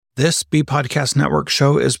This B Podcast Network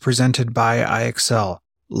show is presented by IXL.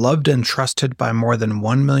 Loved and trusted by more than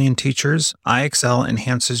 1 million teachers, IXL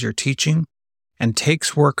enhances your teaching and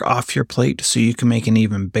takes work off your plate so you can make an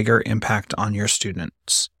even bigger impact on your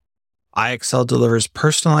students. IXL delivers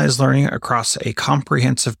personalized learning across a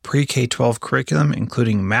comprehensive pre-K-12 curriculum,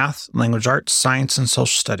 including math, language arts, science, and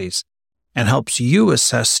social studies, and helps you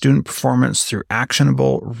assess student performance through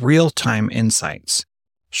actionable, real-time insights.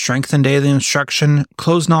 Strengthen daily instruction,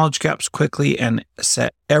 close knowledge gaps quickly, and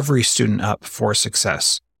set every student up for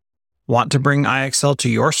success. Want to bring IXL to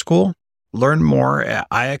your school? Learn more at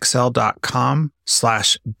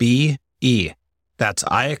ixl.com/BE. That's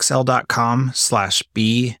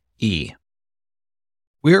ixl.com/BE.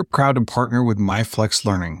 We are proud to partner with MyFlex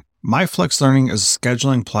Learning. MyFlex Learning is a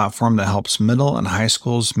scheduling platform that helps middle and high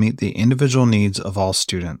schools meet the individual needs of all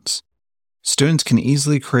students. Students can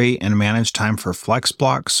easily create and manage time for flex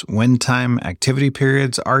blocks, win time, activity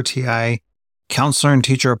periods, RTI, counselor and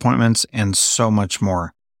teacher appointments, and so much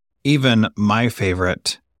more. Even my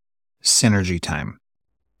favorite, synergy time.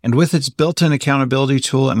 And with its built-in accountability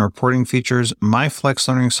tool and reporting features, MyFlex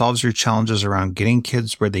Learning solves your challenges around getting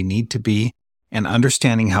kids where they need to be and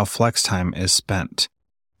understanding how flex time is spent.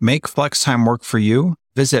 Make flex time work for you.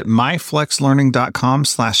 Visit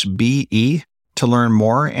myflexlearning.com/BE to learn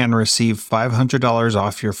more and receive $500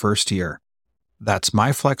 off your first year. That's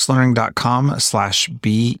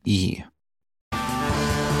myflexlearning.com/BE.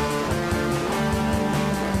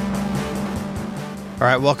 All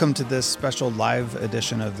right, welcome to this special live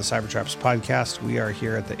edition of the Cybertraps podcast. We are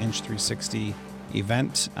here at the INCH360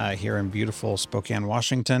 event here in beautiful Spokane,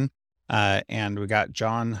 Washington. And we got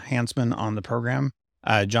John Hansman on the program.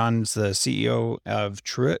 John's the CEO of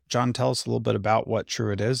Truett. John, tell us a little bit about what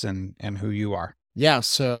Truett is and who you are. Yeah,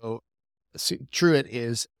 so Truett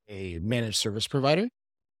is a managed service provider.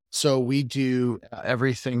 So we do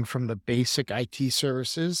everything from the basic IT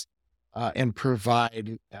services and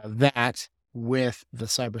provide that with the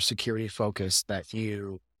cybersecurity focus that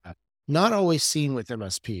you not always seen with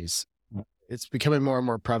MSPs. It's becoming more and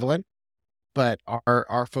more prevalent, but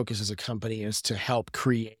our focus as a company is to help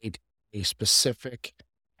create a specific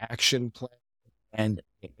action plan and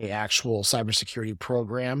an actual cybersecurity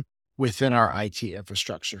program within our IT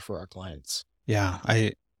infrastructure for our clients. Yeah,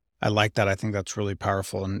 I like that. I think that's really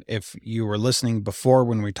powerful. And if you were listening before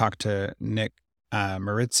when we talked to Nick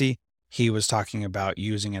Marizzi, he was talking about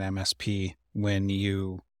using an MSP when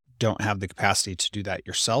you don't have the capacity to do that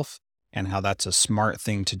yourself and how that's a smart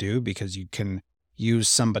thing to do because you can use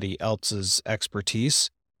somebody else's expertise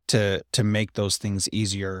to make those things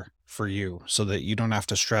easier for you so that you don't have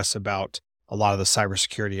to stress about a lot of the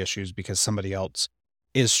cybersecurity issues because somebody else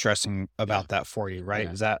is stressing about that for you, right?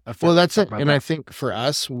 Yeah. Is that well, that's it. And I think for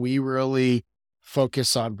us, we really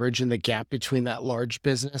focus on bridging the gap between that large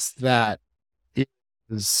business that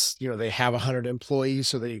is, they have 100 employees,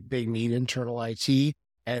 so they need internal IT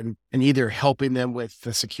and either helping them with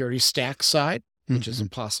the security stack side, which is a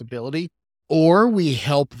possibility, or we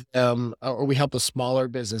help them, or we help the smaller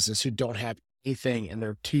businesses who don't have anything and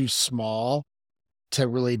they're too small to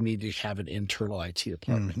really need to have an internal IT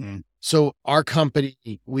department. So our company,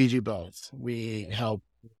 we do both. We help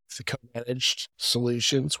the co-managed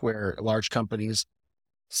solutions where large companies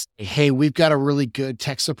say, hey, we've got a really good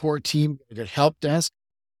tech support team, a good help desk,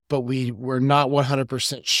 but we're not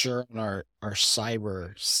 100% sure on our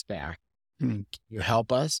cyber stack. Can you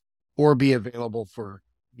help us? Or be available for,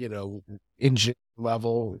 engine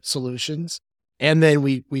level solutions. And then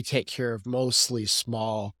we take care of mostly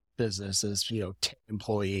small businesses, 10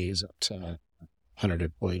 employees up to 100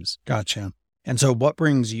 employees. Gotcha. And so what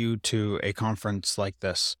brings you to a conference like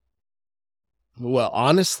this? Well,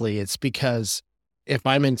 honestly, it's because if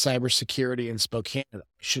I'm in cybersecurity in Spokane, I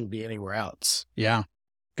shouldn't be anywhere else. Yeah.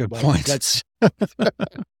 Good point. That's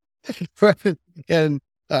and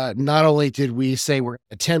not only did we say we're going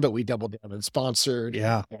to attend, but we doubled down and sponsored.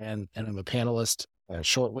 Yeah. And I'm a panelist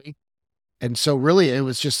shortly. And so really it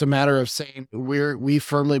was just a matter of saying we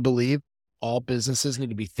firmly believe all businesses need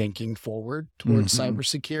to be thinking forward towards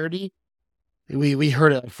cybersecurity. We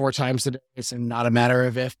heard it 4 times today. It's not a matter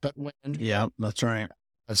of if, but when. Yeah, that's right.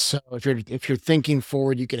 So if you're thinking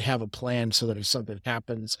forward, you can have a plan so that if something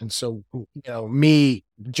happens. And so, me,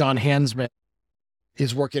 John Hansman,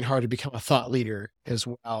 is working hard to become a thought leader as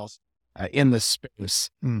well in the space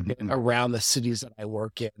around the cities that I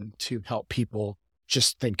work in to help people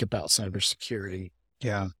just think about cybersecurity.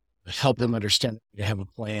 Yeah. Help them understand that they have a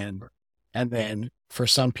plan. And then for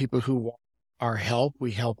some people who want our help,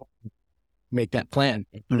 we help make that plan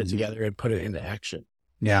and put it together and put it into action.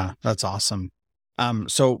 Yeah, that's awesome.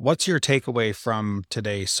 So what's your takeaway from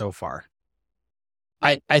today so far?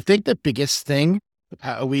 I think the biggest thing,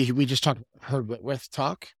 we just heard Whitworth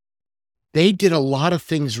talk. They did a lot of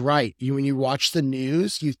things right. When you watch the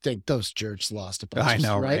news, you think those jerks lost a bunch I of know,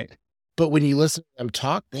 stuff, right? But when you listen to them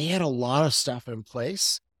talk, they had a lot of stuff in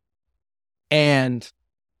place. And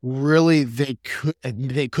really, they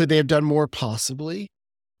could have done more possibly,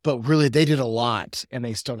 but really they did a lot and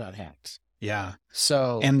they still got hacked. Yeah.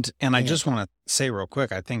 So, and I just want to say real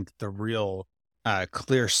quick, I think the real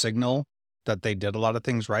clear signal that they did a lot of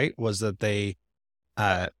things right was that they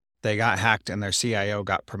got hacked and their CIO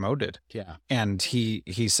got promoted. Yeah. And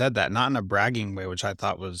he said that not in a bragging way, which I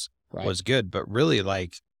thought was good, but really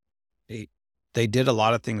like they did a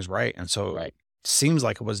lot of things right. And so it seems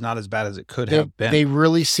like it was not as bad as it could have been. They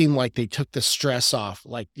really seemed like they took the stress off.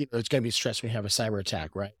 Like, it's going to be stress when you have a cyber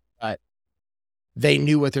attack, right? But they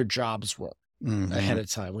knew what their jobs were ahead of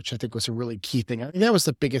time, which I think was a really key thing. I think that was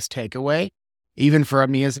the biggest takeaway, even for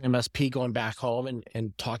me as an MSP, going back home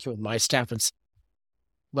and talking with my staff and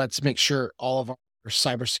let's make sure all of our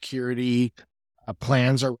cybersecurity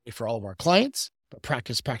plans are ready for all of our clients, but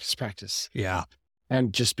practice. Yeah.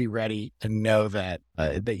 And just be ready to know that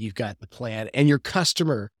that you've got the plan, and your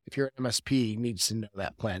customer, if you're an MSP, needs to know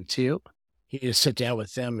that plan too. You need to sit down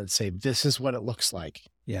with them and say, this is what it looks like.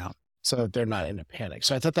 Yeah. So that they're not in a panic.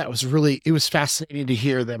 So I thought that was it was fascinating to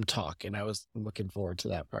hear them talk. And I was looking forward to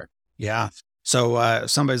that part. Yeah. So if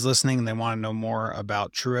somebody's listening and they want to know more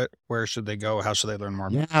about Truit, where should they go? How should they learn more?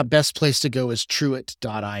 Yeah. Best place to go is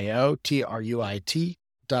truit.io, TRUIT.io.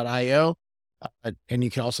 And you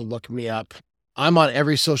can also look me up. I'm on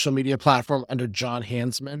every social media platform under John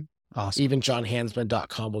Hansman. Awesome. Even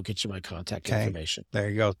johnhansman.com will get you my contact information. There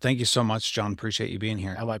you go. Thank you so much, John. Appreciate you being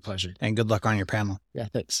here. Oh, my pleasure. And good luck on your panel. Yeah,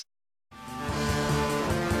 thanks.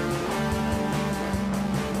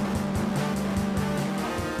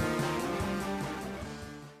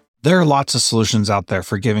 There are lots of solutions out there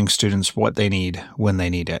for giving students what they need when they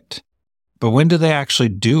need it. But when do they actually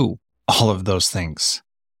do all of those things?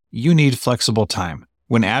 You need flexible time.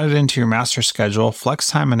 When added into your master schedule, flex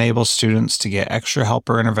time enables students to get extra help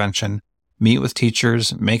or intervention, meet with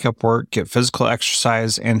teachers, make up work, get physical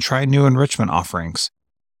exercise, and try new enrichment offerings.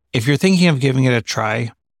 If you're thinking of giving it a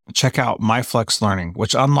try, check out MyFlex Learning,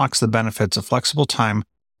 which unlocks the benefits of flexible time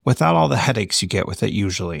without all the headaches you get with it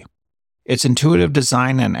usually. Its intuitive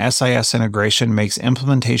design and SIS integration makes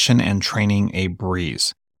implementation and training a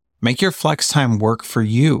breeze. Make your flex time work for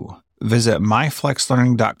you. Visit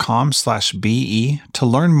myflexlearning.com/BE to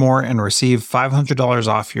learn more and receive $500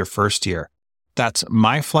 off your first year. That's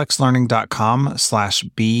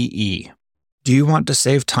myflexlearning.com/BE. Do you want to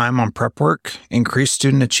save time on prep work, increase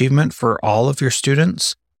student achievement for all of your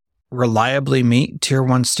students, reliably meet Tier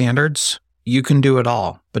 1 standards? You can do it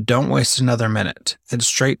all, but don't waste another minute. Head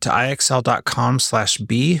straight to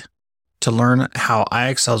IXL.com/B to learn how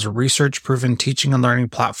IXL's research-proven teaching and learning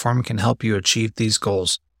platform can help you achieve these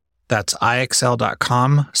goals. That's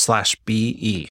IXL.com/BE.